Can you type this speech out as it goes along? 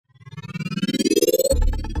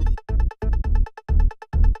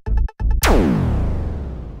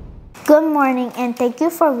Good morning and thank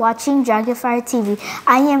you for watching Dragonfire TV.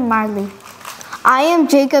 I am Marley. I am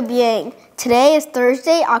Jacob Yang. Today is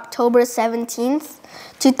Thursday, October 17th,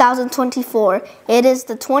 2024. It is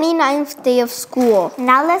the 29th day of school.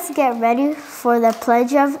 Now let's get ready for the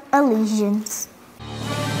Pledge of Allegiance.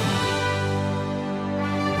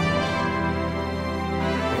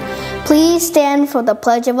 Please stand for the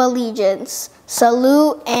Pledge of Allegiance.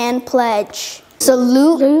 Salute and pledge.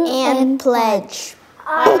 Salute and pledge.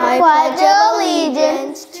 I pledge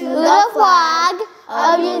allegiance to the flag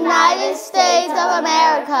of the United States of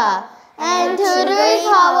America and to the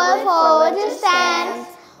republic for which it stands,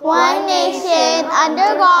 one nation,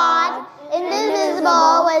 under God,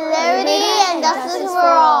 indivisible, with liberty and justice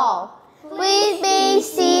for all. Please be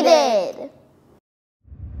seated.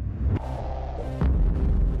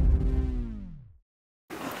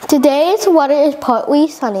 Today's weather is partly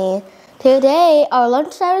sunny. Today, our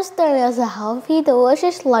lunchtime is serving as a healthy,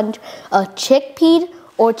 delicious lunch of chickpea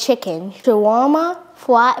or chicken, shawarma,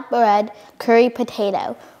 flatbread, curry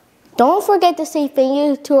potato. Don't forget to say thank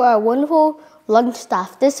you to our wonderful lunch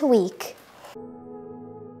staff this week.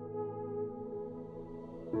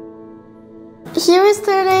 Here is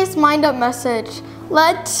today's Mind Up message.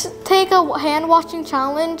 Let's take a hand washing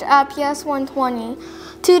challenge at PS 120.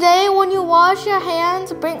 Today, when you wash your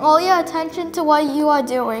hands, bring all your attention to what you are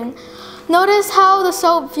doing. Notice how the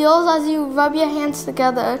soap feels as you rub your hands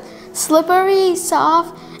together. Slippery,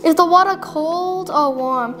 soft. Is the water cold or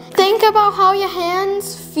warm? Think about how your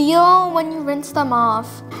hands feel when you rinse them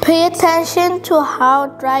off. Pay attention to how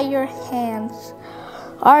dry your hands.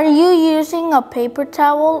 Are you using a paper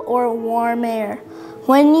towel or warm air?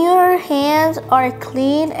 When your hands are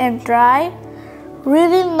clean and dry,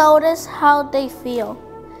 really notice how they feel.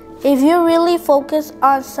 If you really focus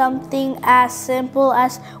on something as simple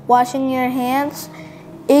as washing your hands,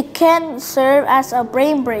 it can serve as a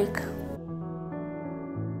brain break.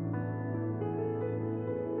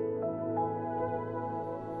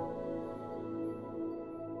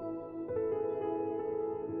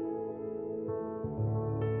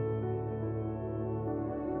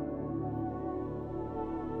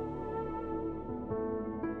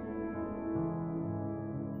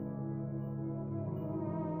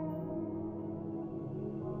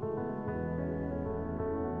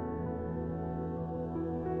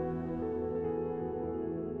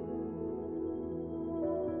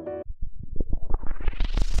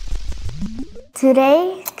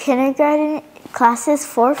 Today, kindergarten classes,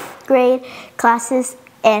 4th grade classes,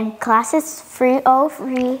 and classes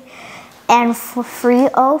 303 and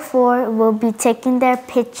 304 will be taking their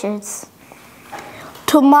pictures.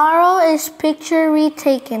 Tomorrow is picture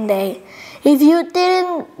retaking day. If you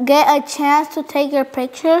didn't get a chance to take your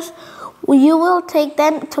pictures, you will take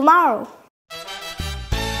them tomorrow.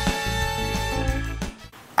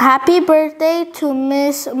 Happy birthday to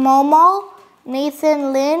Miss Momo,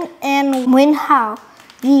 Nathan Lin, and Win Hao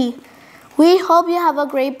Yi. We hope you have a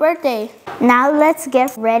great birthday. Now let's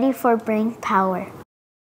get ready for brain power.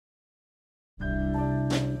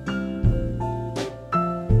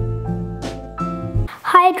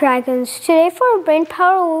 Hi Dragons, today for brain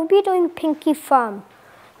power we'll be doing pinky thumb.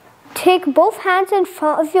 Take both hands in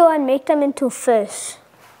front of you and make them into fists.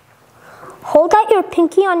 Hold out your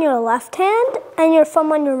pinky on your left hand and your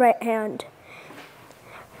thumb on your right hand.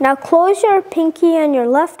 Now close your pinky on your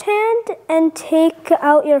left hand and take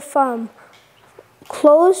out your thumb.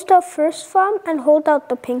 Close the first thumb and hold out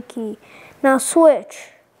the pinky. Now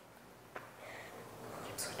switch.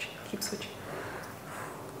 Keep switching.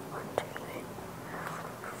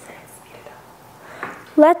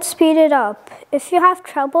 Let's speed it up. If you have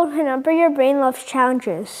trouble, remember your brain loves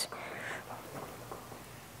challenges.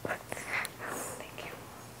 Thank you.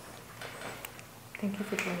 Thank you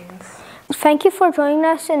for joining us. Thank you for joining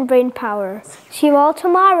us in Brain Power. See you all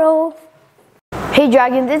tomorrow. Hey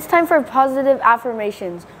Dragons, it's time for positive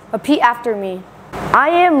affirmations. Repeat after me. I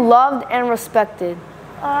am loved and respected.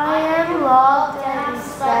 I am loved and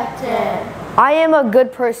respected. I am a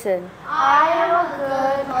good person. I am a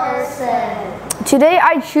good person. Today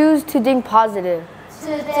I choose to think positive.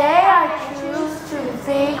 Today I choose to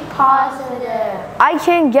think positive. I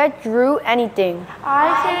can get through anything. I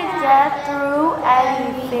can get through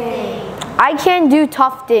anything. I can do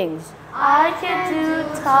tough things. I can do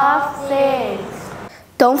tough things.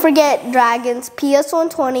 Don't forget, Dragons, PS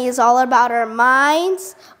 120 is all about our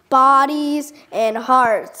minds, bodies, and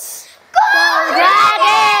hearts. Go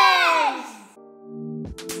Dragons!